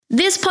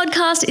This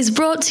podcast is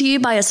brought to you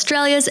by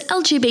Australia's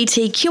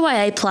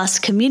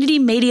LGBTQIA+ community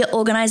media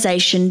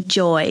organisation,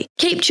 Joy.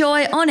 Keep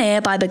Joy on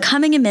air by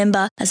becoming a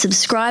member, a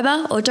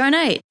subscriber or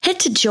donate. Head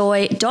to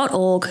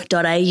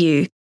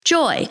joy.org.au.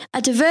 Joy,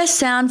 a diverse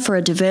sound for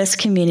a diverse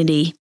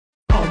community.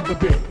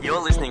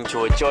 You're listening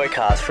to a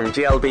Joycast from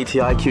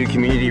GLBTIQ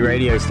community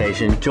radio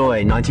station,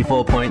 Joy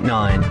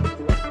 94.9.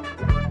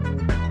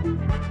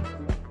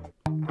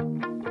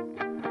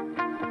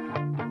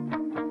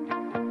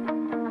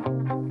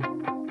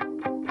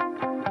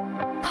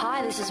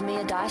 This is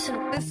Mia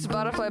Dyson. This is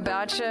Butterfly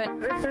Boucher.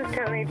 This is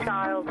Tony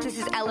Childs. This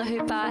is Ella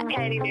Hooper.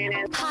 Katie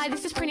Noonan. Hi,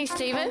 this is Prinny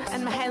Stevens.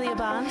 And Mahalia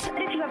Barnes. This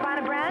is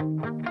Ivana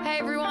Brown. Hey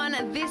everyone,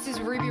 this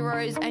is Ruby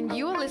Rose and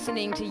you are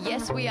listening to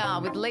Yes We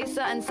Are with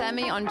Lisa and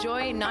Sammy on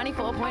Joy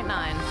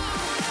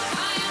 94.9.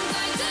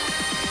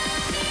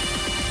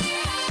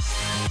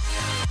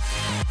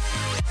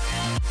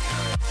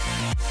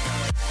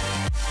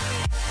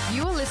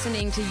 You are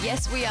listening to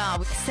Yes We Are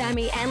with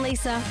Sammy and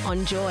Lisa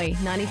on Joy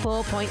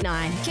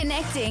 94.9.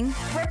 Connecting,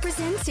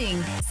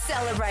 representing,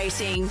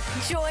 celebrating.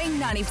 Joy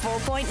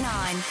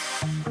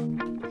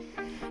 94.9.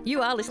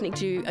 You are listening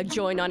to a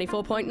Joy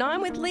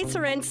 94.9 with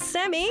Lisa and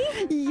Sammy.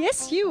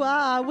 Yes, you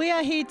are. We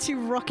are here to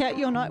rock out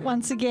your night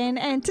once again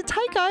and to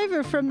take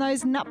over from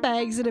those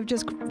nutbags that have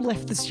just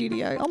left the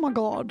studio. Oh, my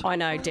God. I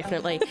know,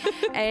 definitely.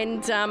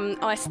 And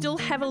I still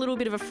have a little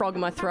bit of a frog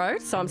in my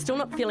throat, so I'm still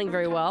not feeling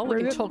very well.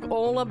 We can talk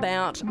all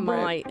about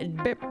my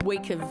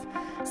week of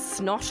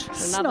snot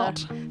and other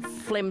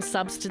phlegm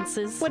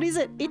substances. What is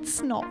it? It's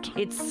snot.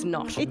 It's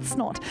snot. It's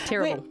snot.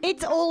 Terrible.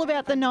 It's all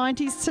about the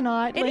 90s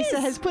tonight. It Lisa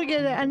is. has put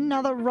together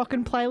another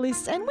rockin'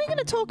 playlist, and we're going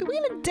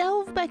to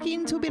delve back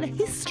into a bit of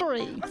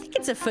history. I think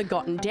it's a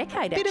forgotten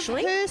decade, Bit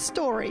actually. of her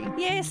story.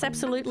 Yes,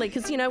 absolutely,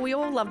 because, you know, we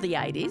all love the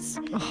 80s,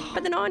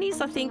 but the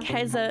 90s, I think,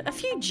 has a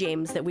few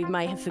gems that we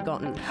may have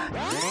forgotten.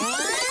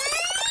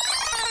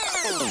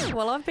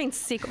 Well, I've been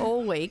sick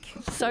all week,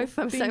 so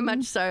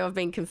much so I've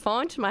been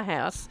confined to my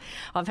house.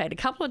 I've had a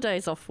couple of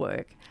days off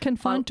work.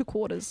 Confined to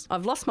quarters.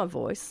 I've lost my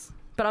voice,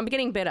 but I'm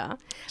getting better.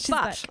 She's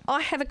but back.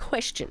 I have a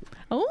question.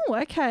 Oh,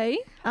 okay.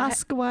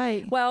 Ask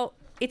away. Well,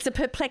 it's a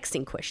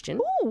perplexing question.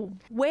 Ooh.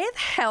 Where the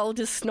hell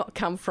does snot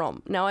come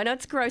from? Now, I know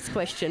it's a gross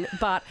question,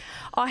 but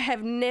I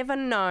have never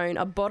known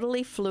a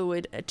bodily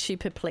fluid to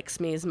perplex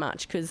me as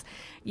much, because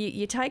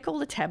you take all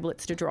the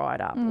tablets to dry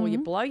it up or you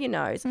blow your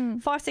nose.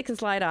 5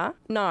 seconds later,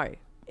 no,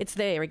 it's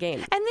there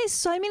again. And there's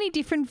so many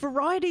different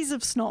varieties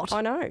of snot.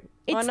 I know.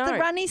 It's the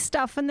runny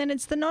stuff and then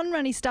it's the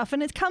non-runny stuff,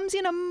 and it comes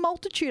in a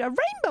multitude, a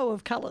rainbow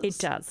of colours. It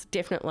does,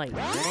 definitely.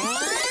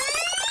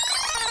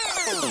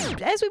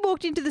 As we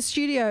walked into the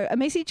studio, a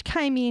message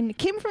came in.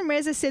 Kim from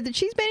Reza said that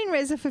she's been in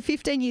Reza for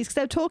 15 years because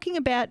they were talking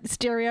about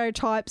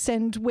stereotypes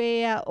and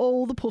where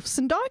all the puffs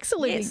and dykes are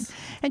living. Yes.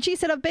 And she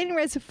said, I've been in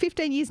Reza for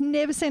 15 years,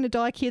 never seen a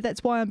dyke here,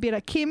 that's why I'm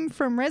bitter. Kim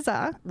from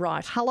Reza.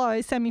 Right. Hello,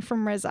 Sammy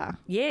from Reza.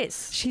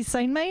 Yes. She's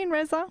seen me in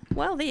Reza.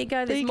 Well, there you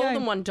go. There's more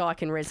than one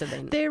dyke in Reza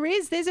then. There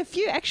is. There's a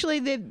few.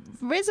 Actually, the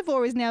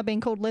reservoir is now being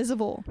called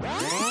Lesavor.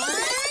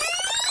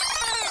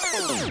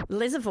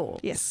 Lesavor?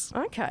 Yes.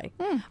 Okay.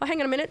 Oh, hang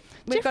on a minute.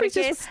 We've got a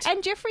guest.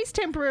 And Jeffrey's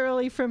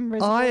temporarily from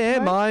Reservoir. I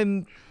am.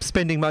 I'm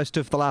spending most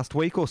of the last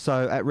week or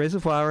so at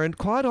Reservoir, and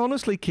quite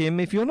honestly, Kim,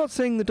 if you're not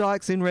seeing the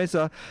dykes in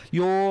Reza,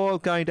 you're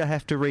going to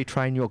have to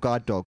retrain your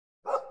guide dog.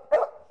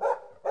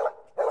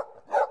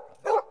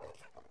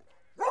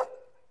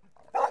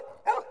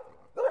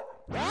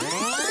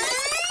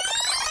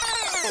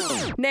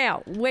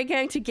 Now, we're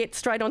going to get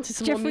straight onto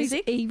some more Jeffrey's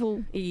music.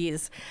 evil. He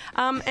is.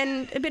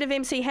 And a bit of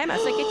MC Hammer,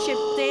 so get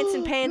your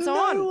dancing pants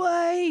on. No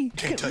way.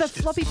 The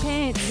floppy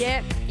pants.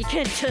 Yeah, you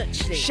can't touch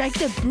this. Shake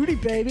that booty,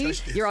 baby.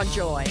 You're on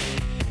Joy.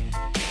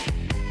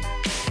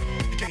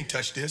 You can't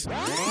touch this.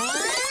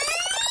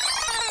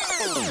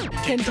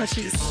 Can't touch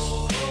this.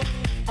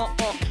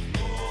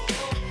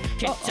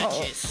 Can't touch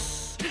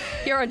this.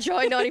 You're on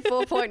Joy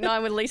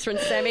 94.9 with Lisa and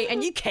Sammy,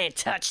 and you can't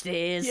touch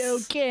this. You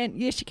can.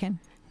 Yes, you can.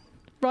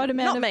 Right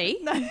amount Not of... me.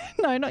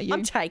 No, not you.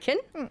 I'm taken.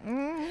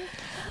 I'm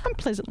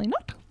pleasantly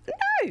not.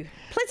 No,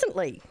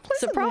 pleasantly.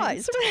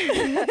 Surprised.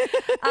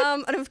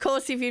 And of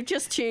course, if you've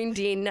just tuned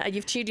in,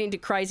 you've tuned into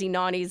Crazy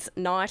 90's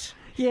Night.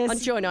 Yes. On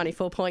Joy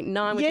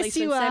 94.9 with Yes, Lisa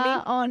you and Sammy.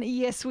 are on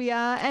Yes We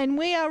Are, and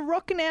we are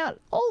rocking out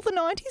all the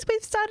 90s.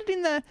 We've started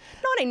in the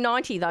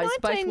 1990, those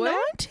both were.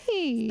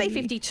 1990.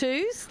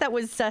 B-52s, that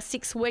was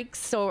 6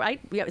 weeks or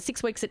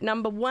 6 weeks at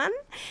number 1.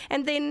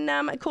 And then,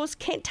 of course,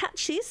 Can't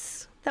Touch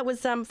This. That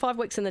was 5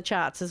 weeks in the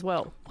charts as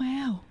well.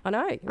 Wow. I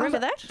know. Remember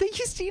that? They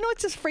used to, you know what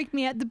just freaked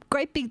me out? The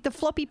great big, the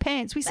floppy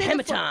pants. We see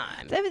Hammer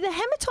Time. The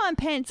Hammer Time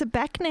pants are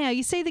back now.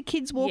 You see the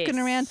kids walking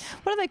Yes. around.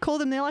 What do they call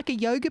them? They're like a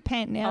yoga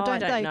pant now, Oh, don't I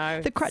don't they?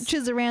 know. The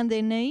crutches around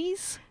their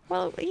knees.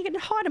 Well, you can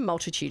hide a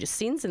multitude of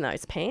sins in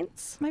those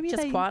pants. Maybe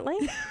just they-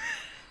 quietly.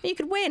 You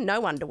could wear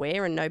no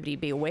underwear and nobody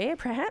be aware,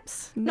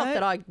 perhaps. No. Not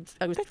that I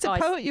was... That's a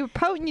poet. You're a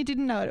poet and you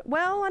didn't know it.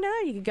 Well, I know.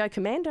 You could go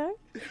commando.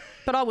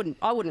 But I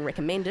wouldn't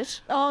recommend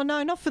it. Oh,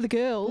 no, not for the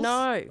girls.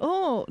 No.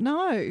 Oh,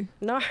 no.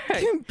 No.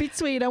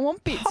 Bits where you don't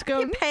want bits. Pop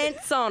your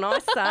pants on, I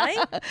say.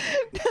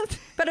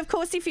 But, of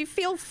course, if you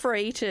feel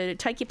free to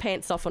take your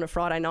pants off on a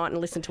Friday night and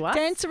listen to us.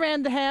 Dance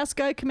around the house,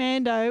 go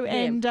commando,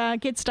 and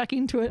get stuck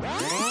into it.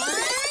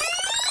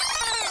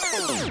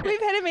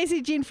 We've had a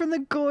message in from the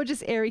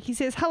gorgeous Eric. He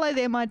says, hello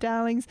there, my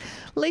darlings.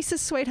 Lisa,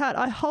 sweetheart,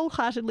 I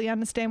wholeheartedly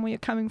understand where you're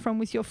coming from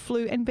with your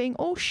flu and being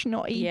all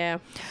snotty. Yeah.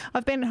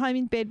 I've been at home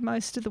in bed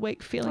most of the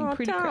week feeling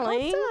pretty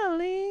darling. Oh,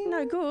 darling.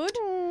 No good.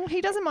 He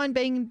doesn't mind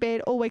being in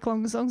bed all week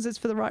long as it's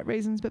for the right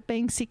reasons, but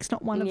being sick's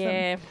not one of them.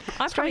 Yeah,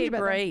 I probably Strange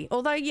about agree.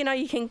 Although,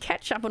 you can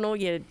catch up on all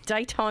your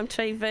daytime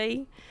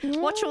TV,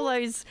 watch all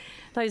those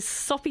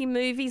soppy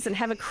movies and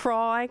have a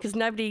cry because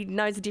nobody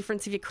knows the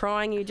difference if you're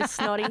crying or you're just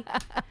snotty.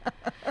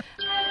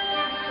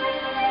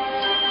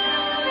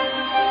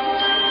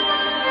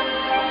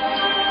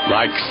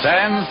 Like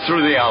sand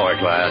through the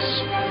hourglass,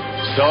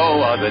 so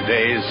are the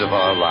days of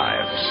our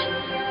lives.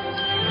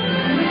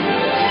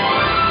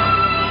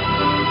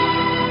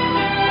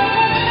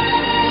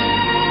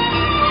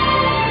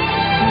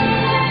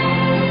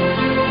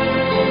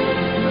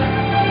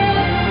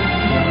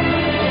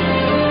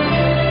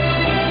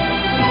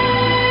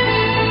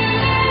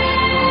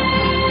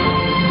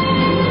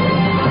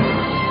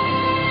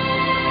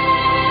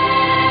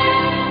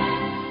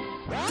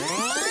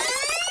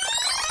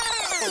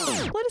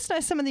 Let us know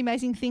some of the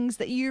amazing things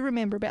that you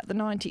remember about the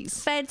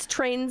 90s. Fads,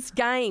 trends,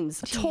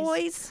 games,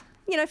 toys.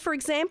 For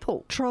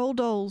example. Troll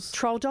dolls.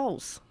 Troll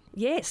dolls.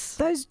 Yes.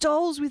 Those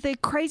dolls with their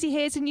crazy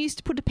hairs and used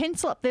to put a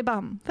pencil up their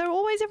bum.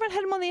 Everyone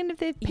had them on the end of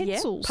their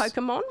pencils. Yeah.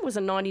 Pokemon was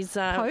a 90s.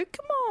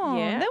 Pokemon.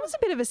 Yeah. That was a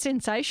bit of a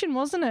sensation,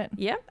 wasn't it?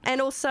 Yeah.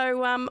 And also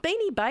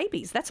Beanie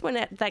Babies. That's when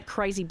that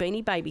crazy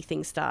Beanie Baby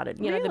thing started.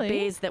 You know, the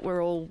bears that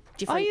were all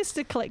different. I used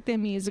to collect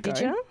them years ago.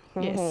 Did you?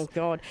 Yes. Oh,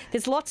 God.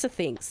 There's lots of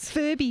things.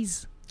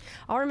 Furbies.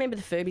 I remember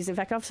the Furbies. In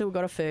fact, I've still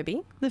got a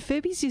Furby. The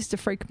Furbies used to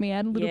freak me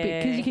out a little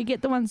bit because you could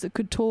get the ones that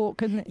could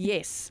talk.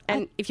 Yes.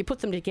 And if you put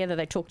them together,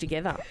 they talk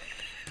together.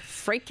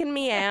 Freaking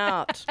me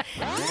out.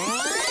 I'm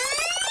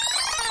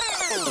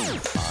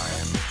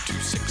too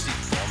sexy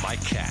for my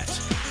cat.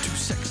 Too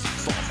sexy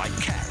for my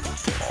cat.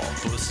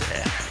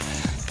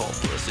 Poor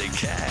pussy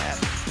cat.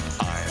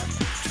 I'm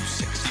too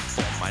sexy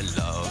for my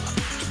love.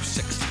 Too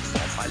sexy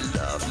for my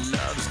love.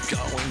 Love's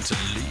going to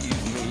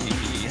leave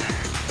me.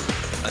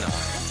 And I'm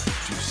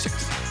too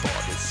sexy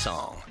for this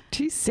song.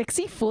 Too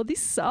sexy for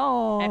this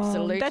song.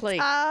 Absolutely.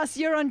 That's us.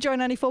 You're on Joy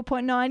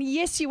 94.9.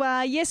 Yes, you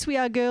are. Yes, we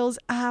are. Girls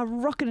are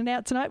rocking it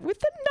out tonight with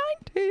the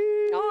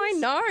 90s. I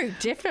know,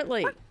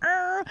 definitely.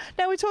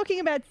 Now we're talking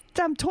about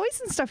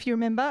toys and stuff. You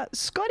remember?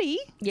 Scotty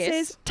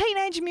says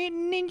Teenage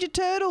Mutant Ninja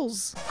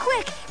Turtles.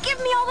 Quick, give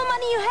me all the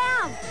money you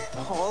have.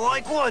 Oh,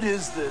 like what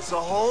is this? A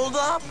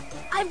hold-up?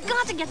 I've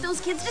got to get those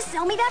kids to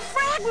sell me that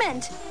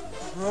fragment.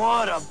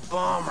 What a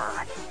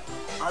bummer.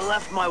 I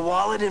left my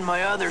wallet in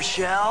my other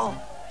shell.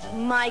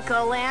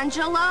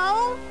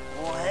 Michelangelo?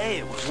 Well, hey,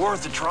 it was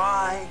worth a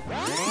try.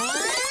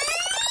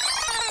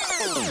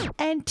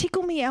 And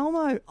Tickle Me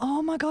Elmo.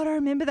 Oh, my God, I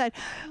remember that.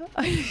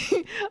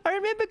 I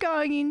remember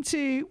going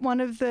into one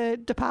of the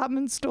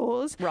department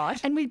stores. Right.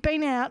 And we'd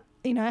been out,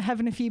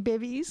 having a few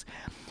bevies.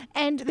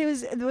 And there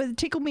was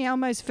Tickle Me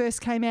Elmos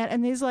first came out,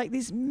 and there's like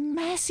this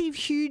massive,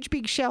 huge,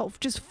 big shelf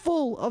just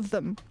full of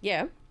them.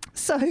 Yeah.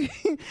 So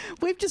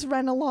we've just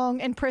ran along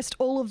and pressed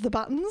all of the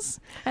buttons,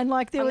 and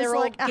there was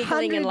like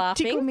 100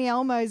 Tickle Me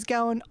Elmos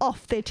going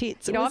off their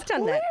tits. I've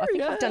done that. I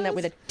think I've done that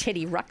with a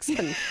Teddy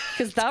Ruxpin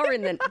because they were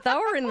in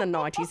the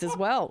 90s as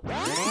well.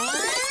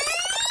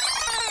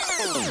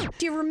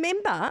 Do you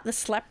remember the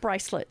slap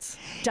bracelets?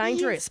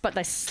 Dangerous, but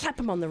they slap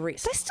them on the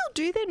wrist. They still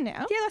do them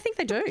now. Yeah, I think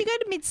they do. You go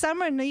to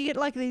Midsummer and you get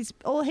like these,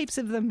 all heaps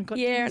of them.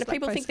 And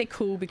people think they're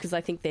cool because they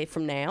think they're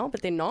from now,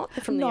 but they're not.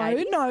 They're from the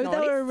 80s. No, 90s. they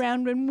were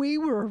around when we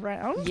were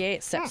around.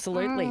 Yes,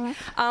 absolutely.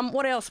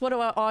 What else?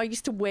 I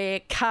used to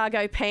wear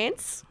cargo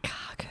pants.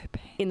 Cargo pants.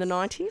 In the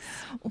 90s.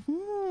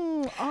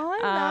 Ooh,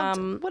 I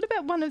loved. What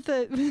about one of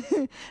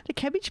the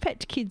Cabbage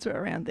Patch Kids were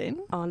around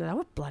then? Oh, no, they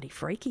were bloody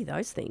freaky,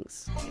 those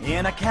things.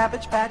 In a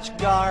Cabbage Patch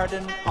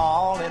garden,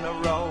 all in a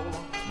row,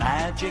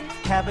 magic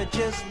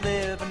cabbages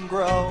live and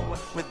grow.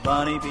 With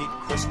bunny bee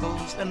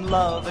crystals and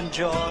love and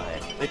joy,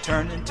 they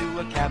turn into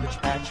a Cabbage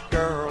Patch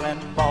girl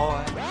and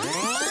boy.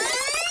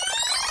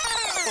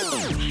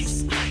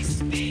 Ice,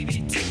 ice,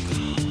 baby,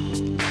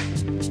 tickle.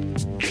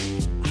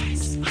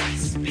 Ice,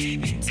 ice,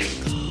 baby,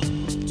 tickle.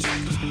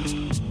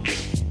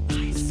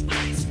 Ice,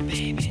 ice,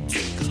 baby,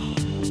 tickle.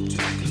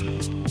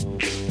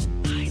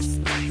 Ice,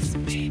 ice,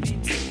 baby,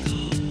 tickle.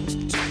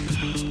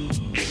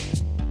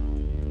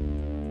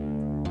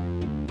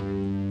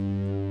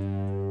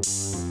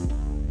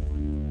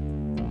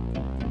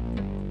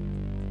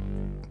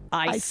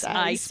 Ice,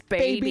 ice,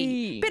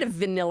 baby. Bit of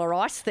Vanilla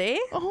Ice there.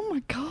 Oh,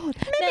 my God.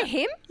 Remember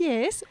him?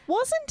 Yes.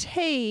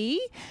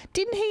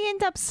 Didn't he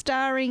end up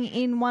starring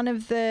in one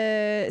of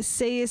the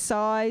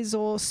CSIs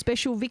or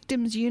Special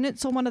Victims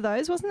Units or one of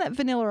those? Wasn't that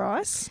Vanilla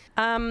Ice?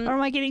 Or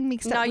am I getting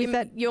mixed up with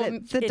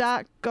the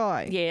dark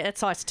guy? Yeah,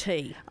 it's Ice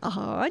Tea. Oh,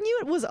 I knew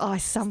it was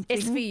Ice something.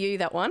 It's for you,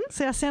 that one.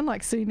 See, I sound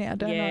like Sue now,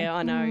 don't I? Yeah,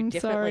 I know,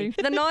 definitely. Sorry.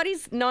 The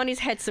 90s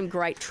had some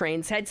great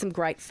trends, had some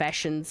great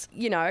fashions.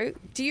 You know,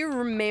 do you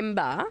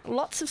remember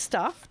lots of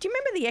stuff? Do you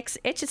remember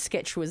the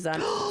Etch-a-Sketch was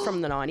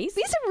from the 90s? Is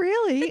it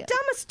really?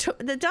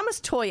 The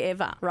dumbest toy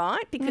ever,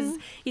 right? Because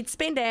you'd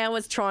spend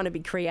hours trying to be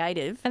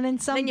creative. And then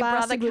your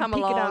brother would come pick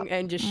it along up.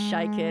 and just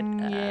shake it.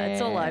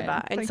 It's all over.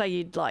 Yeah. And so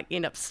you'd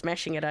end up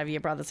smashing it over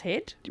your brother's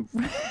head.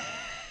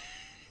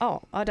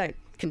 Oh, I don't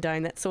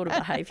condone that sort of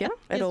behaviour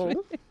at all.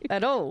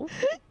 At all.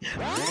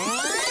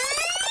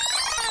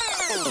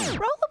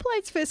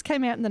 Rollerblades first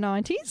came out in the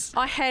 90s.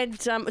 I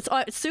had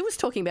Sue was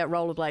talking about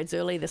rollerblades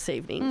earlier this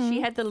evening.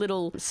 She had the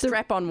little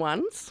strap-on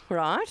ones,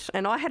 right?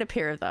 And I had a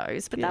pair of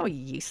those, but they were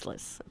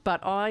useless.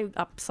 But I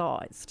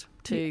upsized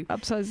to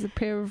upsize the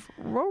pair of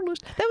rollers.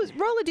 That was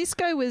roller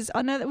disco. Was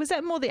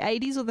that more the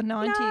 80s or the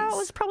 90s? No,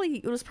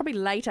 it was probably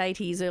late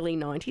 80s, early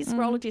 90s.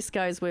 Roller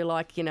discos were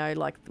like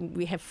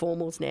we have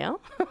formals now.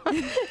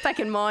 Back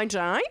in my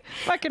day,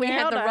 we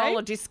had the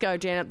roller disco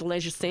down at the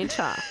leisure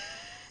centre.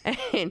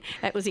 And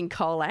that was in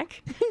Colac.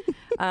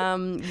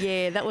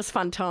 That was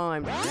fun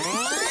time.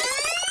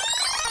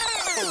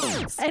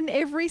 And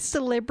every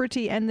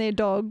celebrity and their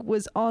dog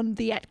was on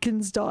the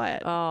Atkins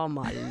diet. Oh,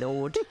 my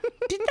Lord.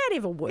 Did that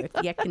ever work,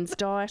 the Atkins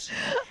diet?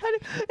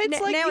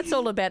 Now it's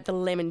all about the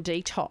lemon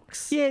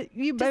detox. Yeah.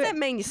 Does that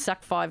mean you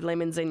suck 5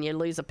 lemons and you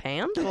lose a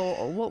pound?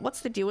 Or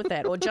what's the deal with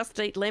that? Or just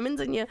eat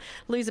lemons and you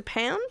lose a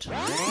pound?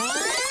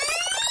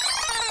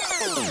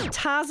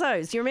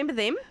 Tarzos, you remember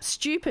them?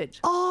 Stupid.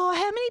 Oh,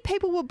 how many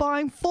people were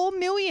buying 4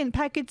 million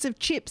packets of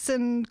chips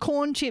and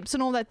corn chips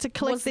and all that to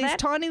collect these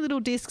tiny little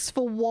discs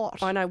for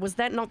what? I know. Was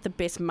that not the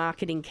best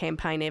marketing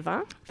campaign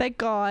ever? That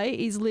guy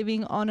is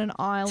living on an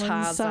island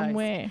Tarzos.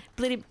 somewhere.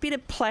 Bit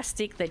of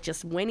plastic that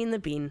just went in the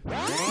bin.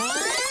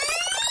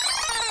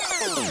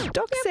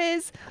 Doc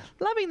says,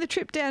 loving the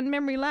trip down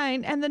memory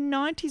lane, and the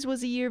 90s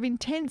was a year of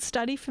intense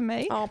study for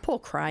me. Oh, poor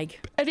Craig.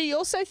 And he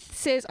also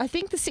says, I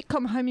think the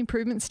sitcom Home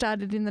Improvement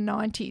started in the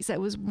 90s. That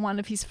was one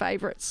of his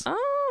favourites.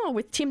 Oh,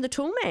 with Tim the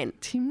Toolman.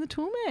 Tim the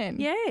Toolman.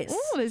 Yes.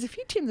 Oh, there's a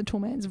few Tim the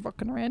Toolmans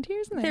rocking around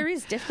here, isn't there? There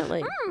is,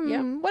 definitely.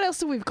 Yep. What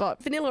else have we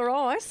got? Vanilla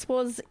Ice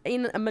was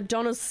in a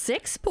Madonna's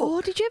sex book.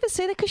 Oh, did you ever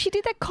see that? Because she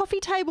did that coffee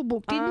table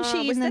book, didn't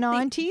she, in the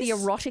 90s? The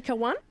erotica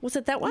one? Was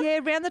it that one? Yeah,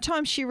 around the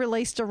time she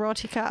released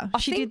Erotica.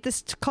 She did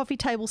this coffee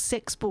table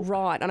sex book.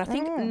 Right, and I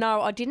think,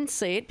 no, I didn't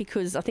see it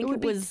because I think it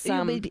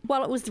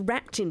was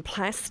wrapped in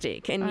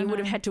plastic and you would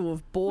have had to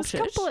have bought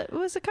it. It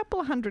was a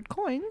couple of hundred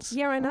coins.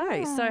 Yeah, I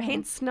know. So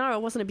hence, no, I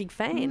wasn't a big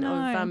fan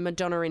of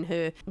Madonna in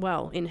her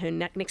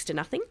next to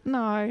nothing.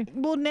 No.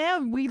 Well, now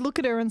we look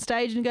at her on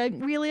stage and go,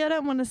 really, I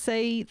don't want to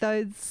see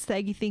those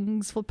saggy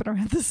things flipping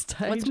around the stage.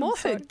 Well, it's more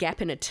her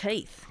gap in her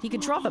teeth. You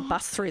could drive a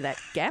bus through that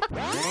gap.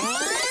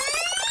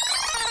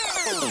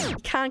 You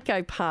can't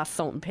go past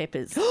Salt and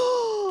Peppers.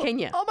 Can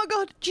you? Oh, my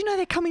God. Do you know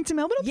they're coming to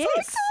Melbourne? I'm so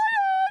excited.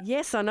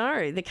 Yes, I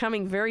know. They're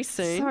coming very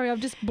soon. Sorry, I've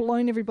just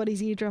blown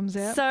everybody's eardrums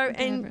out. So,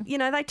 and,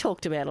 they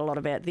talked about a lot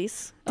about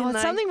this.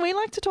 It's something we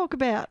like to talk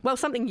about. Well,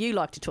 something you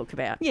like to talk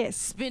about.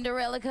 Yes.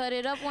 Spinderella cut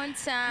it up one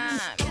time.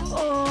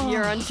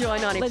 You're on Joy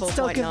 94.9. Let's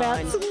talk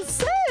about some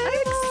sex.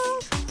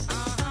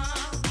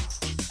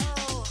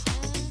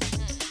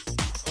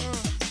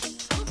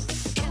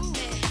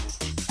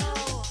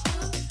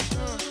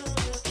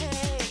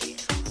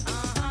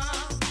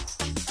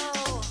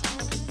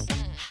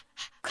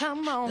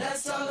 Come on.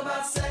 Let's talk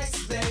about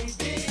sex,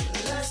 baby.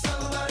 Let's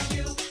talk about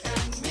you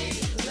and me.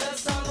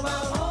 Let's talk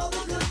about all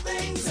the good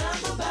things and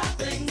the bad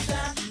things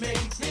that may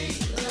be.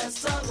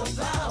 Let's talk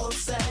about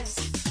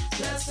sex.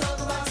 Let's talk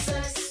about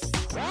sex.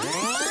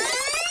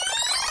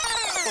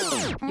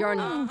 You're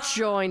on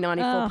Joy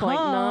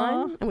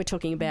 94.9 and we're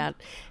talking about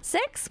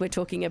sex. We're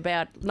talking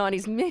about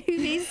 90s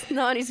movies,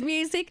 90s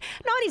music,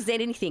 90s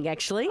anything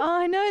actually.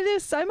 I know,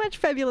 there's so much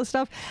fabulous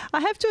stuff.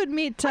 I have to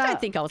admit... I don't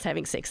think I was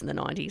having sex in the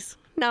 90s.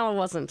 No, I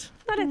wasn't.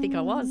 I don't think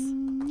I was.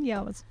 Yeah,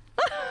 I was.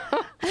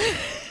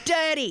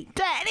 Dirty.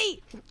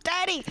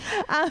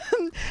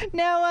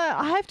 Now,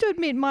 I have to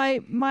admit, my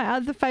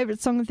other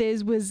favourite song of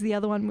theirs was the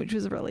other one, which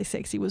was really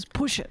sexy, was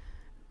Push It.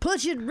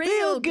 Push It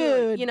Real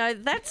Good. You know,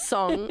 that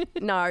song,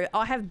 no,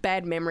 I have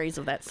bad memories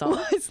of that song.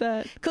 Why is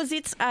that? Because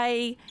it's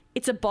a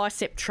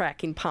bicep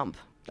track in Pump.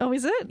 Oh,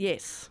 is it?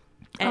 Yes.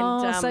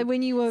 And, so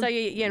when you were...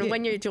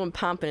 when you're doing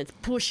Pump and it's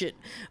push it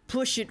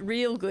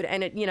real good,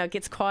 and it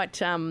gets quite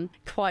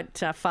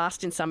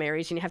fast in some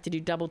areas, and you have to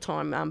do double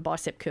time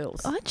bicep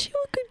curls. Aren't you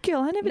a good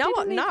girl? I never did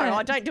any of that.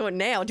 I don't do it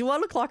now. Do I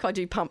look like I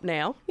do Pump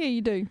now? Yeah,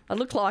 you do. I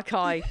look like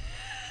I...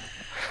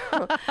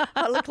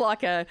 I look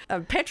like a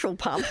petrol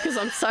pump because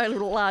I'm so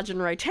large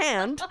and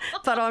rotund,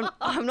 but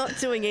I'm not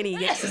doing any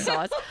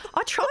exercise.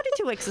 I tried to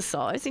do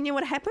exercise, and you know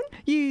what happened?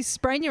 You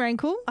sprain your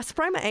ankle. I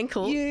sprained my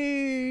ankle.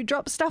 You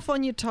drop stuff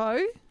on your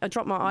toe. I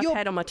dropped my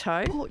iPad on my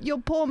toe. Your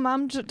poor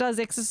mum does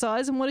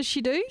exercise, and what does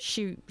she do?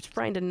 She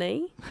sprained a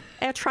knee.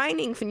 Our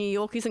training for New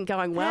York isn't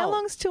going well. How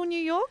long's till New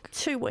York?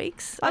 2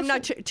 weeks. No,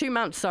 2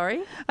 months,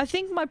 sorry. I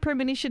think my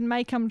premonition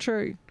may come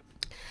true.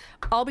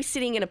 I'll be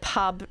sitting in a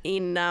pub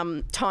in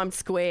Times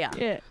Square,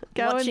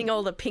 watching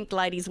all the pink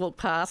ladies walk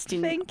past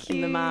in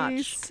the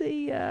march.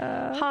 See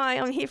ya. Hi,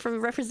 I'm here from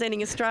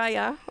representing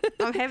Australia.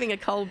 I'm having a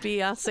cold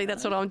beer. See,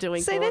 that's what I'm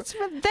doing. See, that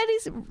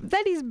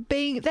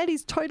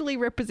is totally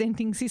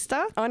representing,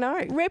 sister. I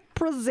know.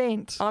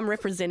 Represent. I'm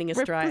representing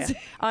Australia.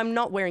 I'm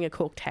not wearing a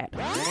corked hat.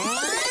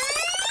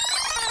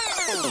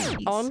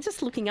 I'm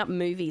just looking up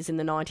movies in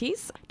the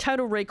 90s.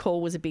 Total Recall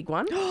was a big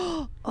one.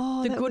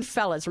 The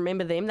Goodfellas,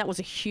 remember them? That was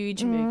a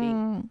huge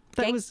movie.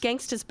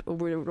 Gangsters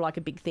were like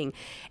a big thing.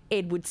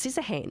 Edward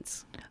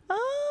Scissorhands.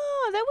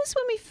 Oh, that was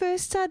when we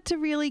first started to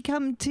really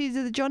come to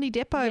the Johnny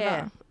Depp over.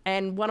 Yeah,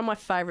 and one of my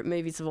favourite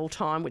movies of all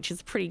time, which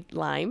is pretty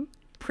lame,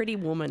 Pretty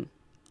Woman.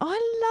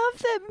 I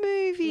love that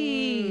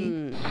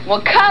movie.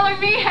 Well, color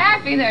me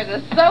happy.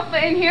 There's a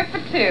sofa in here for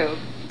two.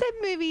 That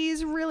movie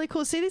is really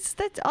cool. See,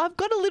 I've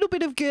got a little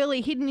bit of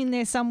girly hidden in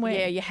there somewhere.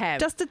 Yeah, you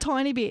have. Just a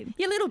tiny bit.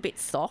 You're a little bit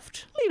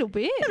soft. Little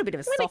bit. A little bit of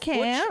a soft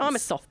butch. I'm a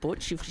soft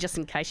butch, just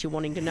in case you're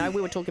wanting to know.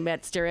 We were talking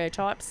about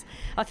stereotypes.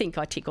 I think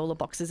I tick all the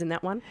boxes in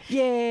that one.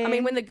 Yeah. I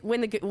mean,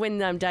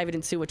 when David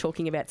and Sue were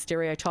talking about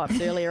stereotypes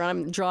earlier,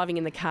 I'm driving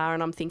in the car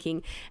and I'm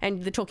thinking,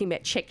 and they're talking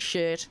about check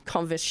shirt,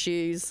 Converse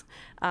shoes.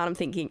 And I'm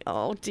thinking,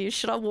 oh dear,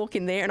 should I walk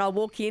in there? And I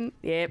walk in,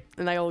 and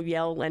they all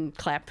yell and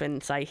clap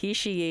and say, here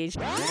she is.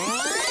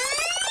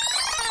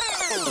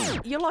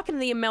 You're like in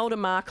the Imelda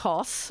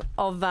Marcos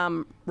of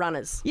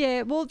runners.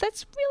 Yeah, well,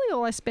 that's really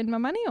all I spend my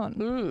money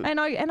on. And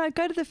I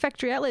go to the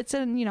factory outlets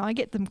and, I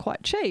get them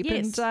quite cheap.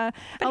 Yes. And,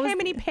 but how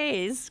many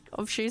pairs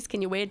of shoes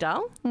can you wear,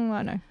 Dal?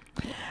 I know.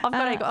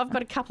 I've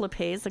got a couple of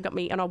pairs.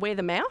 And I wear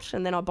them out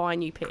and then I buy a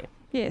new pair.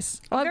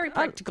 Yes. I'm very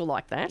practical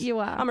like that. You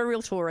are. I'm a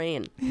real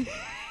Taurian.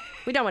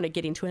 We don't want to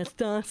get into our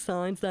star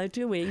signs, though,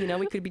 do we?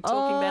 We could be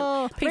talking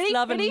about peace,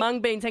 love, and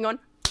mung beans. Hang on.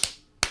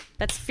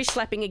 That's fish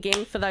slapping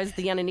again for those of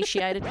the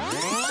uninitiated.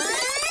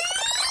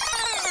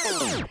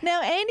 Now,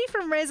 Andy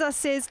from Reza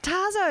says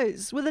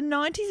Tarzos were the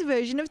 90s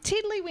version of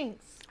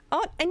Tiddlywinks.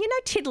 Oh, and you know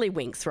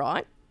Tiddlywinks,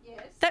 right?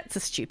 Yes. That's a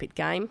stupid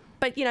game.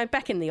 But,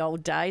 back in the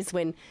old days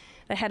when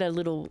they had a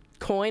little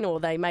coin or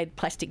they made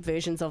plastic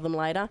versions of them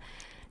later.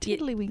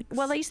 Tiddlywinks.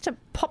 Well, they used to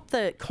pop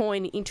the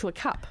coin into a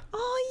cup.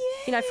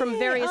 Oh, yeah. From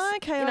various,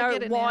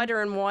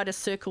 wider and wider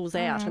circles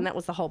out. And that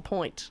was the whole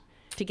point,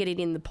 to get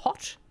it in the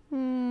pot.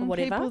 Or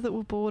whatever. People that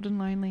were bored and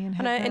lonely and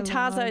had no and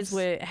lives.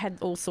 Tarzos had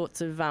all sorts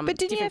of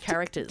different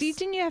characters.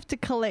 Didn't you have to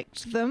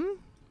collect them?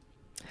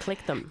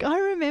 Collect them. I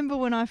remember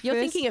when I first... You're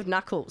thinking of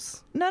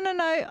Knuckles. No.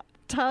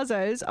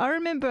 Tarzos. I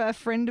remember a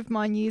friend of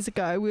mine years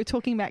ago, we were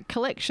talking about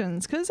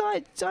collections because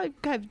I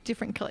have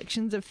different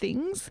collections of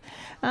things.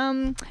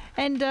 Oh,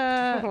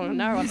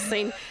 no, I've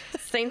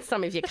seen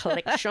some of your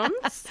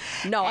collections.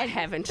 No, I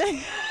haven't.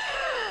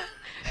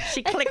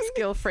 She collects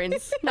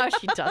girlfriends. No,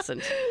 she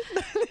doesn't.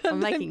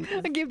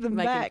 I give them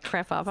back.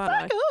 Crap up,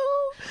 aren't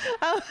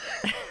I?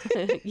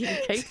 You can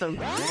keep them.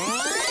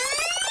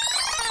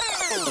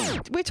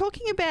 We're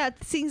talking about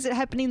things that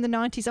happened in the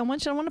 90s. I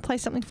want to play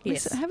something.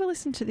 Yes. Have a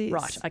listen to this.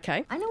 Right,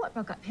 okay. I know what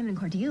broke up him and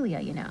Cordelia,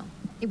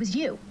 It was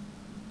you.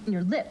 And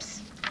your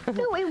lips.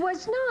 No, it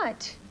was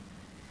not.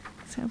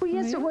 Well,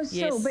 yes, it was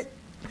Yes. so, but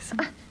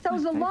that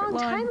was a long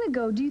time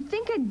ago. Do you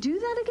think I'd do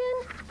that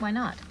again? Why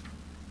not?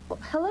 Well,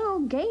 hello,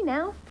 gay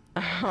now.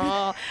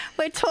 Oh,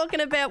 we're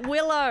talking about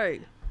Willow.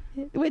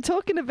 We're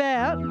talking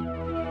about...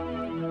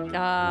 oh,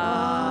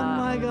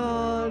 my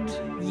God.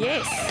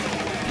 Yes.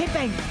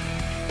 Headbang.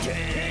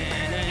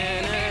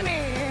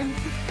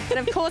 And,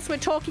 of course, we're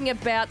talking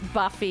about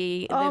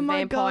Buffy, the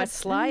Vampire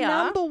Slayer.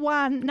 Number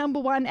one.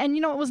 And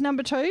you know what was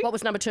number two? What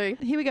was number two?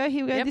 Here we go.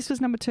 Yep. This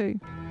was number two.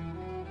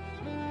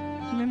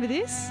 Remember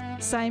this?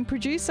 Same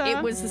producer.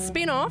 It was the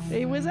spin-off.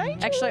 It was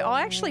Angel.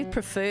 I actually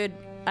preferred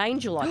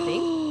Angel, I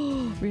think.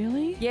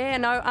 Really? Yeah,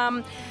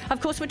 no. Of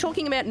course, we're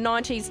talking about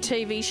 90s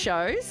TV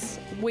shows.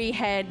 We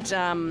had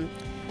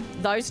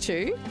those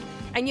two.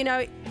 And,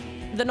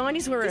 the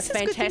 90s were this a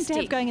fantastic... This is good thing to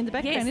have going in the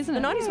background, isn't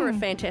it? The 90s were a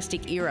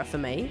fantastic era for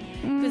me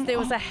because there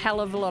was a hell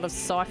of a lot of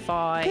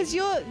sci-fi. Because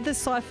you're the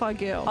sci-fi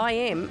girl. I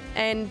am.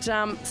 And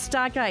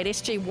Stargate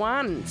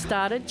SG-1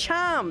 started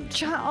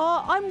Charmed.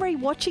 I'm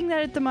rewatching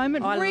that at the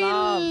moment.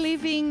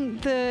 Reliving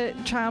the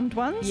Charmed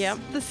ones. Yep.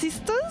 The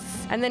sisters.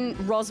 And then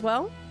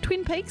Roswell.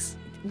 Twin Peaks.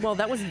 Well,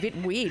 that was a bit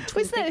weird.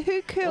 Wasn't that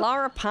who killed...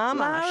 Laura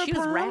Palmer. She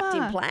was wrapped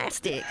in Palmer.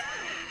 plastic.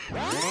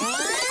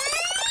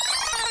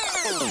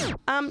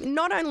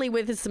 Not only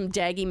were there some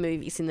daggy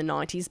movies in the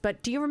 90s,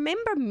 but do you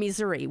remember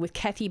Misery with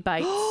Kathy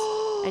Bates?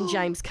 and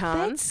James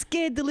Caan. That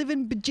scared the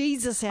living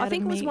bejesus out of me. I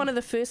think it was one of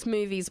the first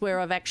movies where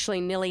I've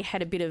actually nearly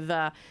had a bit of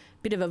a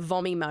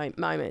vommy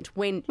moment.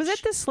 When was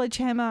that the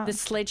sledgehammer? The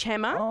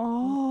sledgehammer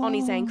on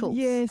his ankles.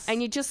 Yes.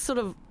 And you just sort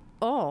of,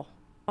 oh,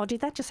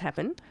 did that just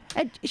happen?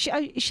 And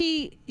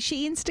she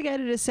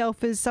instigated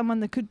herself as someone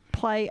that could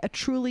play a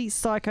truly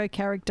psycho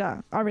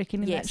character, I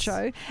reckon, in that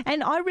show.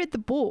 And I read the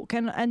book,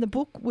 and the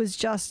book was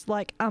just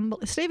like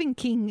Stephen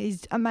King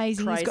is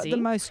amazing. Crazy. He's got the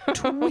most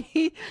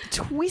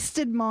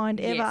twisted mind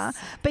ever. Yes.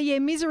 But yeah,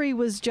 Misery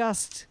was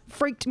just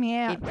freaked me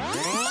out.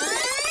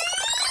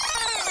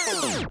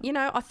 You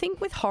know, I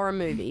think with horror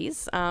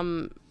movies,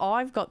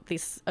 I've got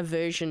this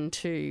aversion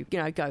to,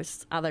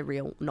 ghosts. Are they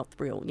real? Not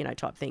real,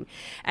 type thing.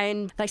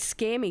 And they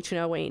scare me to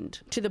no end,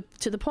 to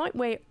the point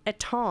where at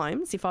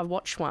times, if I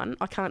watch one,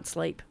 I can't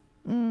sleep.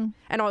 And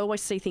I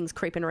always see things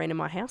creeping around in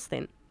my house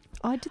then.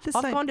 I did the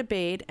same. I've gone to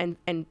bed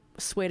and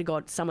swear to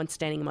God, someone's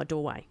standing in my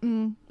doorway.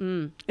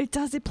 It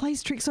does. It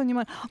plays tricks on your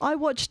mind. I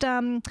watched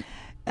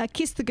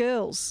Kiss the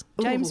Girls,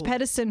 James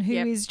Patterson, who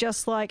is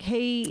just like,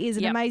 he is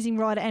an amazing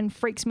writer and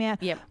freaks me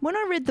out. When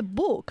I read the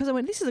book, because I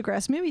went, this is a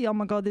gross movie. Oh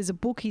my God, there's a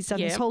book. He's done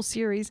this whole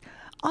series.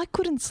 I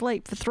couldn't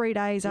sleep for 3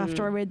 days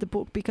after I read the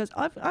book because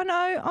I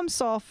know I'm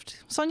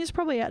soft. Sonia's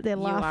probably out there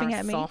laughing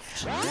at me.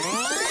 Soft.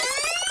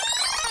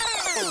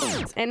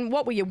 And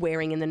what were you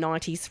wearing in the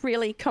 90s?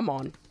 Really? Come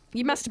on.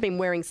 You must have been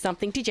wearing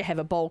something. Did you have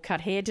a bowl cut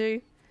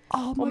hairdo?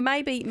 Oh, or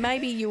maybe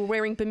you were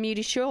wearing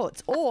Bermuda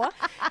shorts. Or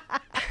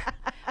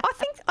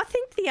I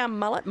think the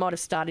mullet might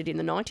have started in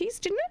the 90s,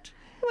 didn't it?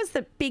 It was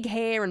the big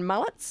hair and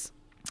mullets.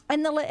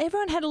 And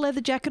everyone had a leather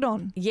jacket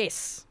on.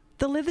 Yes.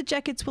 The leather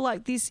jackets were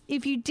like this.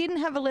 If you didn't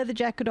have a leather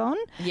jacket on,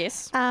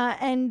 yes,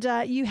 and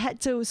you had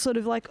to sort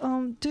of like,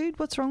 oh, dude,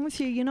 what's wrong with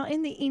you? You're not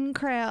in the in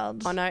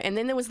crowd. I know. And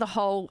then there was the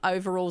whole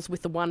overalls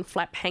with the one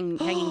flap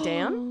hanging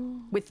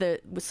down, with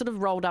sort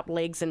of rolled up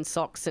legs and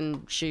socks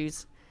and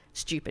shoes.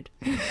 Stupid.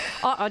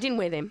 I didn't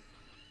wear them.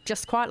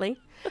 Just quietly.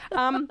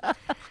 Oh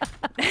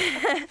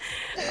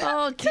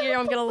dear,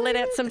 I'm going to let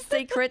out some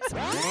secrets.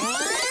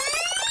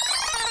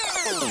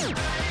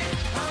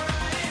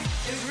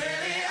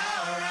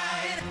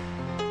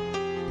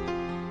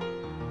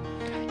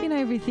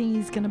 Everything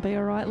is going to be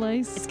all right,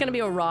 Lise. It's going to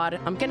be all right.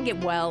 I'm going to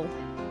get well.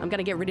 I'm going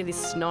to get rid of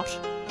this snot.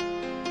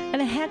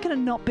 And how can it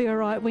not be all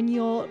right when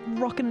you're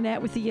rocking it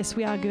out with the Yes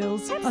We Are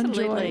girls?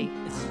 Absolutely.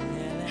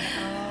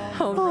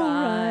 All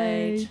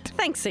right.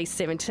 Thanks,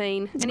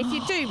 E17. And if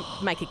you do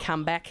make a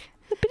comeback,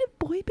 a bit of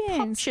boy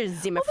bands. Pop your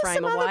Zimmer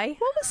frame away.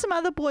 What were some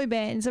other boy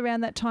bands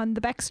around that time?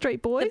 The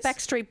Backstreet Boys? The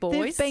Backstreet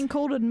Boys. They've been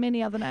called in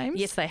many other names.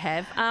 Yes, they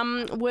have. Let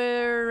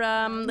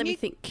me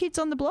think. Kids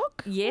on the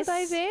Block? Yes. Were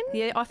they then?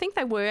 Yeah, I think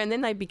they were, and then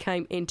they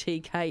became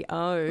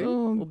NTKO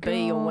or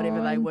B or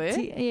whatever they were.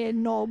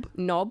 Knob.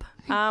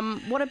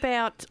 What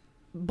about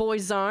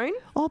Boyzone?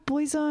 Oh,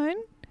 Boyzone.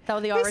 They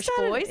were the Irish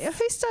boys.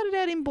 Who started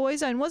out in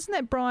Boyzone? Wasn't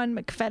that Brian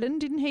McFadden?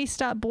 Didn't he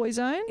start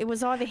Boyzone? It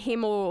was either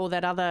him or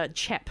that other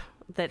chap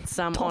that's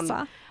on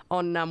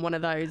one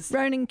of those.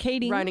 Ronan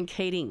Keating.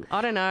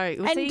 I don't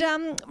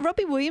know.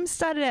 Robbie Williams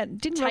started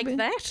out. Take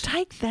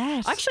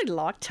That. I actually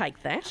like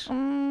Take That. I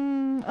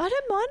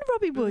don't mind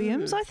Robbie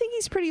Williams. I think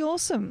he's pretty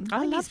awesome.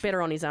 I think he's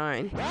better on his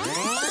own.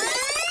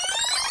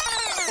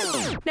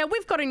 Now,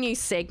 we've got a new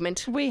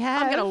segment. We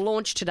have. I'm going to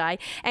launch today.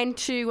 And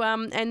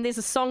there's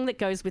a song that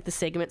goes with the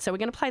segment. So we're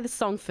going to play the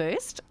song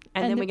first,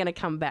 and then we're going to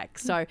come back.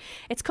 So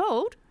it's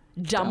called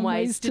Dumb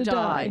Ways to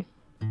Die.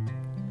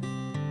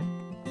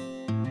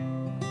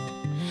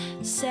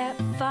 Set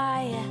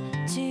fire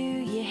to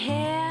your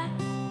hair,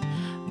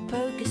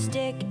 poke a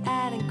stick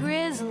at a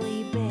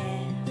grizzly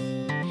bear,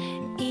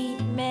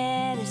 eat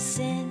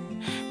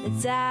medicine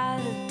that's out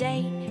of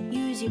date,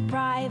 use your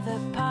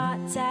private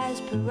parts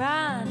as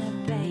piranha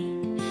bait.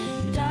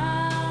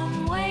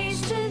 Dumb ways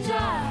to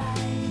die,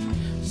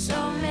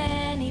 so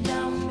many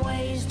dumb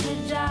ways to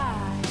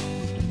die.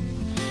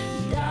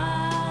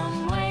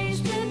 Dumb ways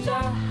to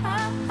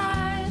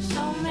die,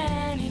 so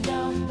many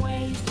dumb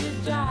ways to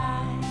die.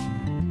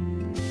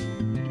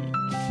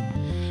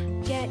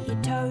 Get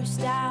your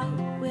toast out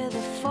with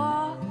a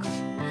fork,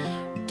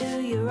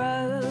 do your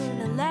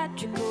own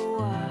electrical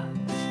work,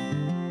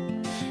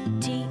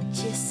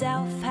 teach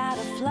yourself how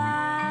to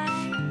fly,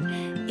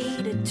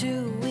 eat a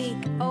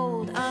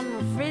 2-week-old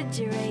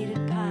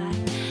unrefrigerated pie.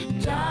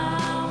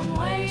 Dumb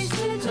ways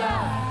to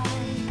die,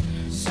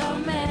 so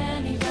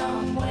many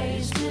dumb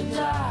ways to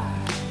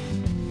die.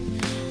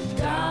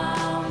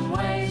 Dumb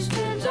ways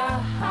to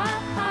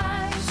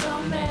die,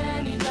 so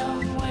many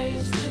dumb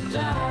ways to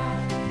die.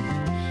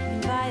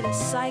 Invite a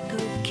psycho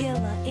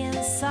killer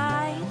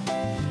inside,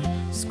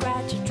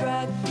 scratch a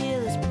drug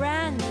dealer's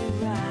brand new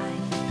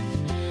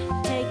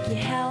ride. Take your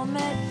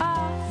helmet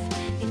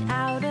off in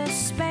outer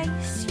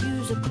space,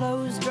 use a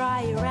clothes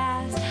dryer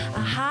as a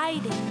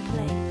hiding place.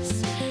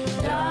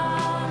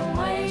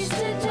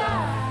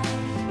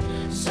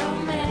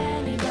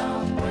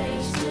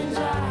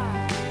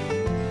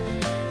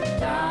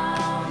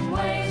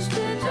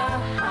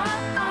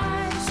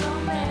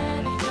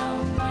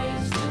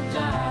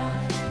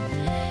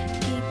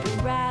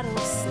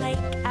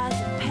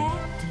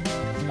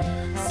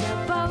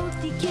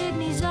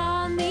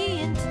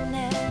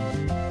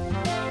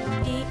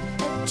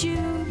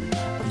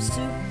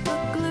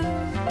 super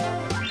glue.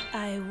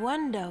 I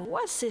wonder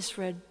what's this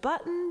red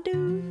button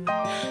do?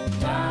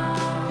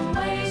 Dumb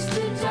ways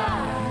to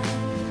die.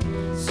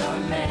 So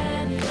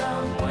many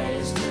dumb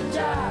ways to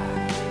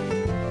die.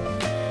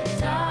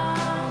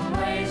 Dumb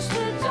ways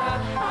to die.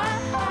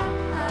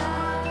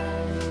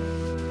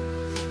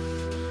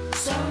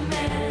 So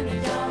many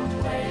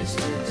dumb ways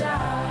to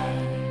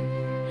die.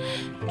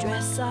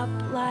 Dress up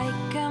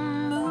like a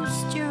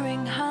moose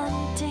during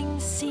hunting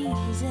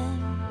season.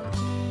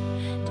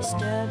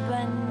 Disturb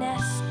a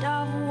nest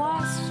of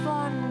wasps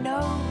for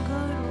no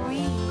good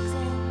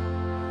reason.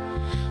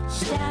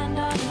 Stand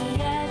on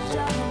the edge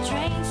of a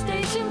train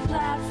station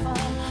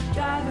platform.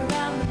 Drive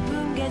around the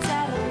boom, gets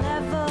at a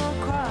level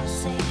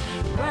crossing.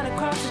 Run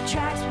across the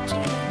tracks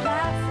between the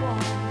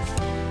platforms.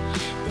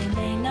 They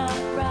may not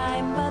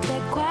rhyme, but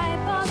they're quite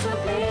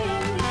possibly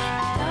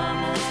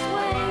dumbest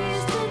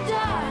ways to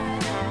die.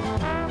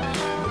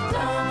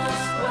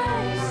 Dumbest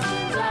ways to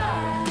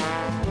die.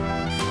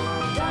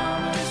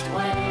 Dumbest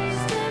ways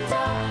to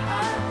die.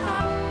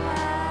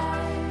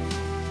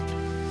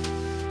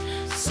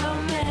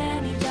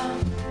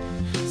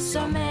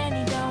 So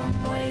many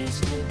dumb ways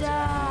to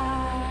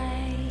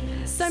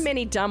die. So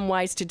many dumb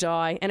ways to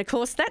die. And of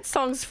course, that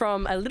song's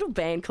from a little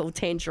band called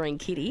Tangerine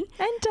Kitty.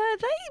 And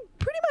they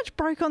pretty much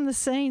broke on the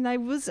scene. I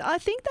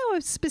think they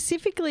were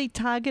specifically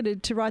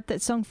targeted to write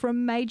that song for a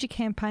major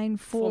campaign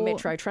for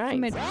Metro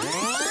Trains.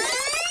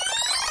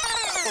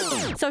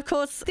 So, of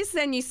course, this is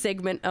our new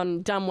segment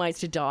on dumb ways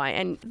to die,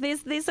 and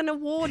there's an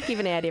award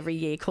given out every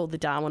year called the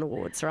Darwin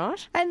Awards,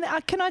 right? And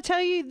can I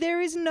tell you, there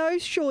is no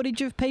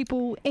shortage of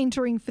people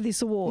entering for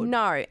this award.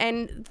 No,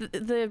 and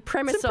the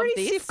premise it's a of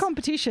pretty this... stiff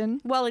competition.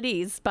 Well, it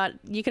is, but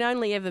you can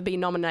only ever be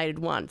nominated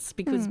once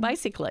because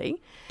basically...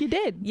 You're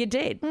dead. You're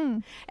dead.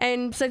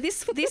 And so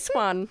this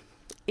one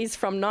is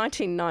from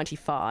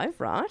 1995,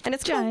 right? And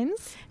it's James.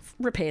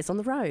 called Repairs on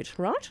the Road,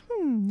 right?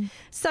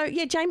 So,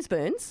 yeah, James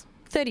Burns...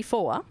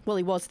 34, well,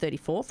 he was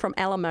 34, from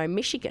Alamo,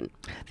 Michigan.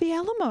 The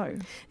Alamo.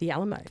 The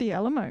Alamo. The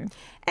Alamo.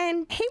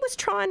 And he was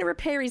trying to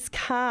repair his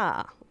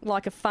car,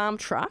 like a farm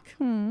truck,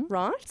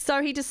 right?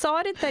 So he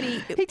decided that he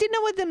didn't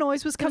know where the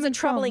noise was coming from. It was a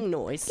troubling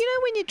noise. You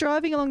know when you're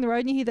driving along the road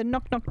and you hear the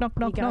knock, knock, knock,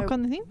 knock, knock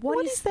on the thing?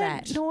 What is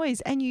that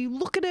noise? And you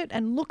look at it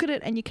and you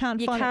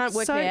can't find it. You can't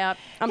work it out.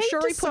 I'm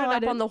sure he put it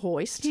up on the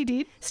hoist. He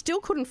did. Still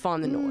couldn't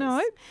find the noise.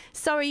 No.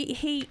 So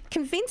he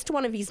convinced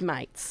one of his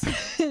mates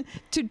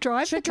to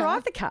drive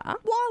the car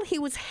while he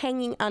was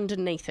hanging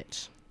underneath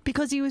it.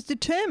 Because he was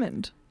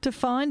determined to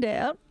find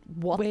out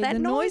where that the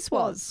noise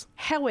was.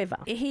 However,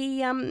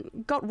 he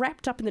got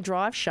wrapped up in the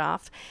drive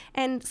shaft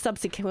and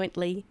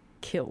subsequently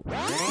killed.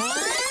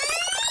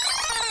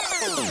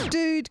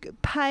 Dude,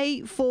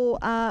 pay for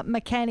a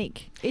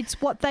mechanic.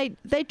 It's what they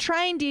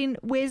trained in.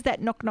 Where's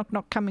that knock, knock,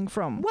 knock coming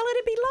from? Well,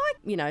 it'd be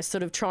like,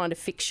 sort of trying to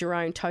fix your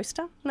own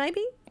toaster,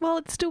 maybe. Well,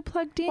 it's still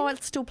plugged in. While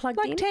it's still plugged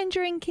in. Like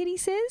Tangerine Kitty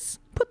says.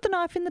 Put the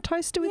knife in the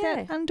toaster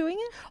without undoing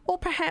it. Or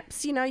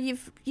perhaps,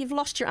 you've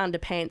lost your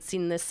underpants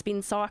in the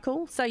spin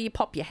cycle, so you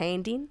pop your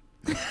hand in.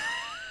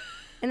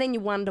 And then you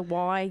wonder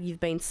why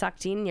you've been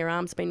sucked in, your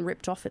arm's been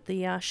ripped off at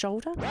the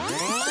shoulder.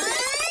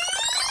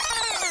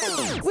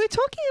 We're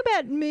talking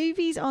about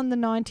movies on the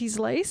 90s,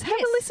 Lise. Have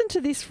a listen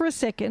to this for a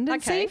second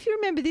and see if you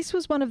remember this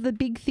was one of the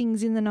big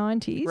things in the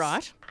 90s.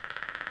 Right.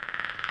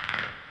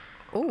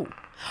 Oh,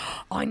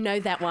 I know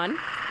that one.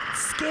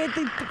 Scared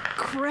the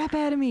crap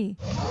out of me.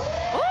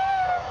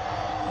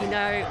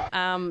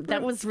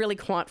 That was really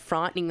quite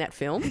frightening, that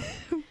film.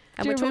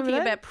 And we're remember talking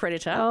that? about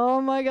Predator.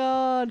 Oh my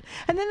God!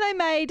 And then they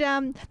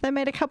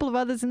made a couple of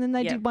others, and then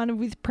they did one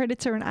with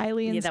Predator and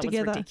Aliens that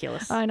together. Was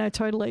ridiculous. I know,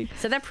 totally.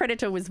 So that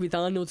Predator was with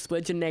Arnold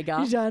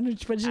Schwarzenegger. Arnold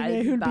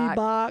Schwarzenegger, who'd be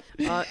back.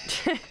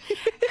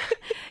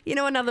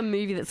 Another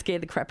movie that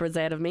scared the crappers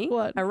out of me.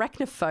 What?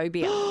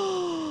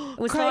 Arachnophobia. It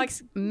was like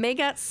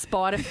mega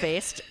spider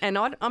fest, and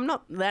I'm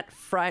not that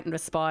frightened of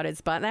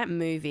spiders, but that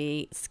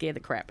movie scared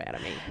the crap out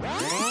of me.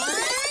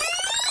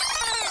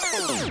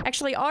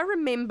 Actually, I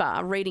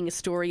remember reading a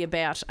story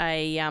about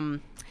a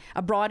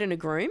bride and a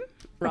groom,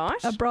 right?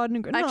 A bride and a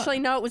groom. Actually,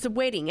 no, it was a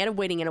wedding. At a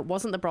wedding, and it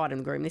wasn't the bride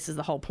and the groom. This is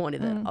the whole point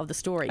of the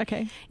story.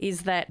 Okay.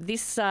 Is that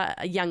this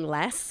young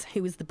lass,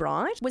 who was the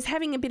bride, was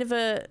having a bit of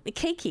a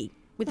kiki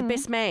with the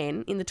best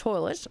man in the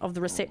toilet of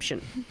the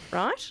reception,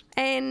 right?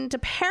 And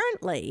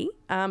apparently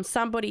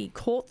somebody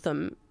caught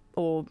them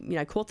or,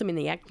 caught them in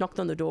the act, knocked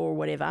on the door or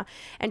whatever,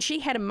 and she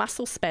had a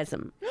muscle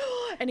spasm.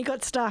 And he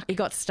got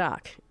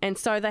stuck. And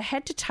so they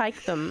had to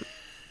take them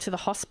to the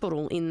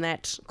hospital in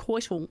that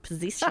coital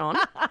position.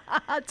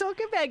 Talk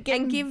about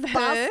getting and give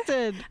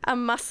busted. her a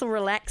muscle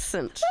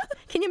relaxant.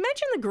 Can you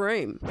imagine the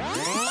groom?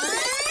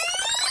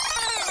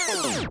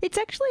 It's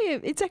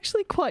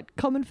actually quite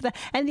common for that.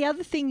 And the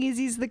other thing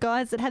is the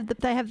guys that have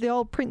the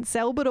old Prince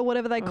Albert or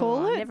whatever they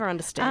call it. I never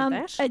understand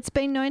that. It's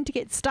been known to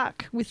get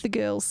stuck with the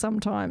girls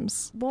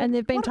sometimes, and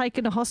they've been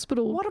taken to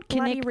hospital. What a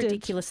bloody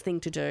ridiculous thing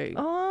to do!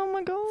 Oh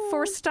my God!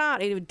 For a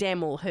start, it would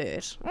damn well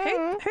hurt.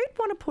 Who'd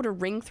want to put a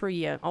ring through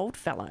your old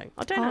fellow?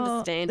 I don't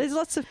understand. There's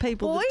lots of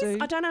people boys, that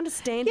do. I don't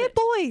understand Yeah, it.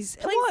 boys.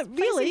 Please, What,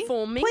 really? Please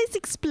inform me. Please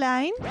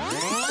explain.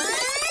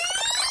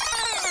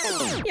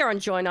 You're on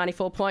Joy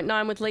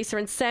 94.9 with Lisa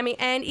and Sammy,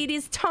 and it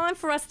is time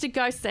for us to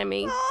go,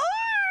 Sammy.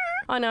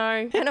 I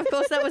know. And, of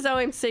course, that was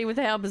OMC with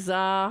How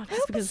Bizarre.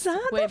 Just because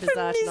we're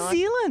bizarre New tonight.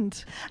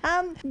 Zealand.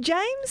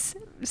 James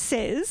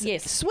says,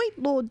 yes. Sweet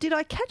Lord, did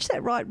I catch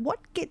that right?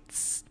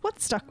 What's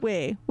stuck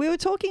where? We were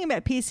talking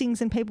about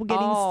piercings and people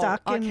getting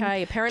stuck and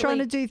apparently trying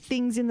to do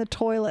things in the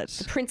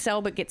toilet. Prince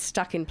Albert gets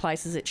stuck in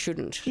places it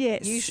shouldn't.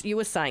 Yes. You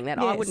were saying that.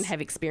 Yes. I wouldn't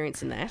have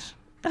experience in that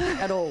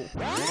at all.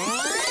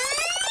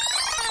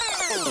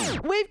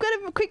 We've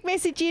got a quick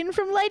message in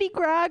from Lady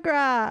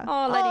Gragra.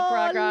 Oh, Lady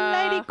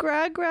Gragra. Lady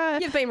Gragra.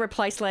 You've been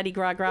replaced, Lady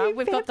Gragra.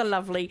 We've got the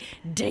lovely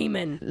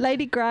Demon.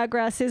 Lady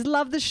Gragra says,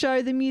 love the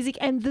show, the music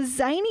and the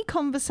zany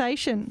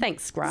conversation.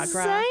 Thanks,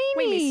 Gragra. Zany.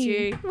 We miss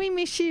you. We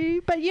miss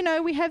you. But,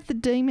 we have the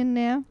Demon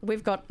now.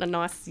 We've got a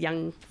nice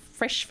young,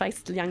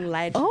 fresh-faced young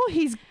lad. Oh,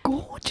 he's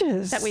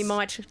gorgeous. That we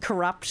might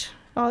corrupt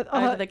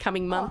over the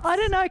coming months. I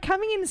don't know.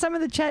 Coming in some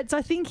of the chats,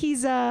 I think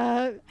he's... He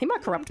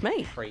might corrupt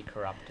me.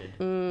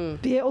 Pre-corrupted.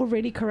 Yeah,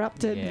 already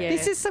corrupted. Yeah.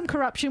 This is some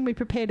corruption we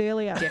prepared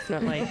earlier.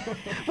 Definitely.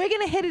 We're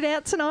going to head it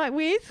out tonight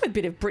with... A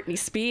bit of Britney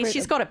Spears.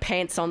 She's got her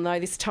pants on, though,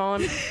 this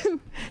time.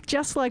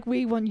 Just like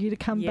we want you to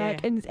come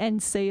back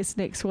and see us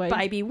next week.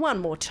 Baby, one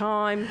more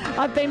time.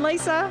 I've been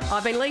Lisa.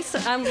 I've been Lisa.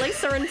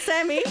 Lisa and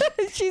Sammy.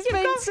 She's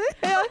been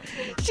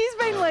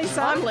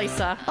Lisa. I'm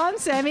Lisa. I'm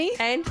Sammy.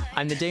 And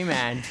I'm the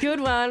D-Man. Good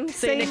one.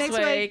 See you next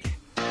week.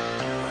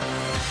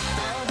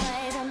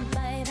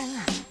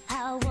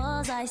 How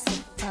was I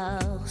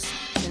supposed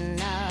to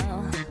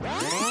know?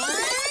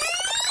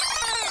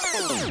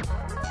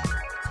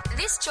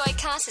 This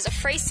Joycast is a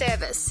free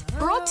service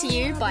brought to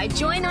you by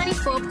Joy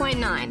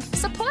 94.9.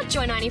 Support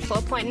Joy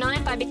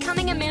 94.9 by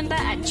becoming a member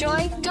at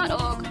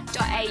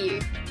joy.org.au.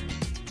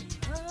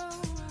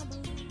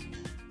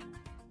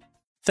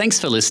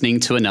 Thanks for listening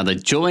to another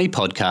Joy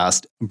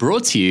podcast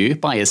brought to you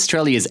by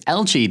Australia's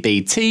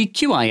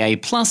LGBTQIA+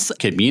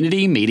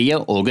 community media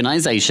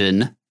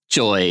organisation,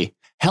 Joy.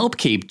 Help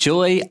keep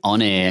Joy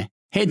on air.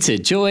 Head to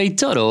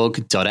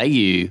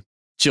joy.org.au.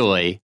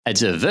 Joy, a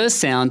diverse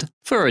sound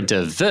for a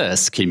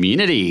diverse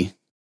community.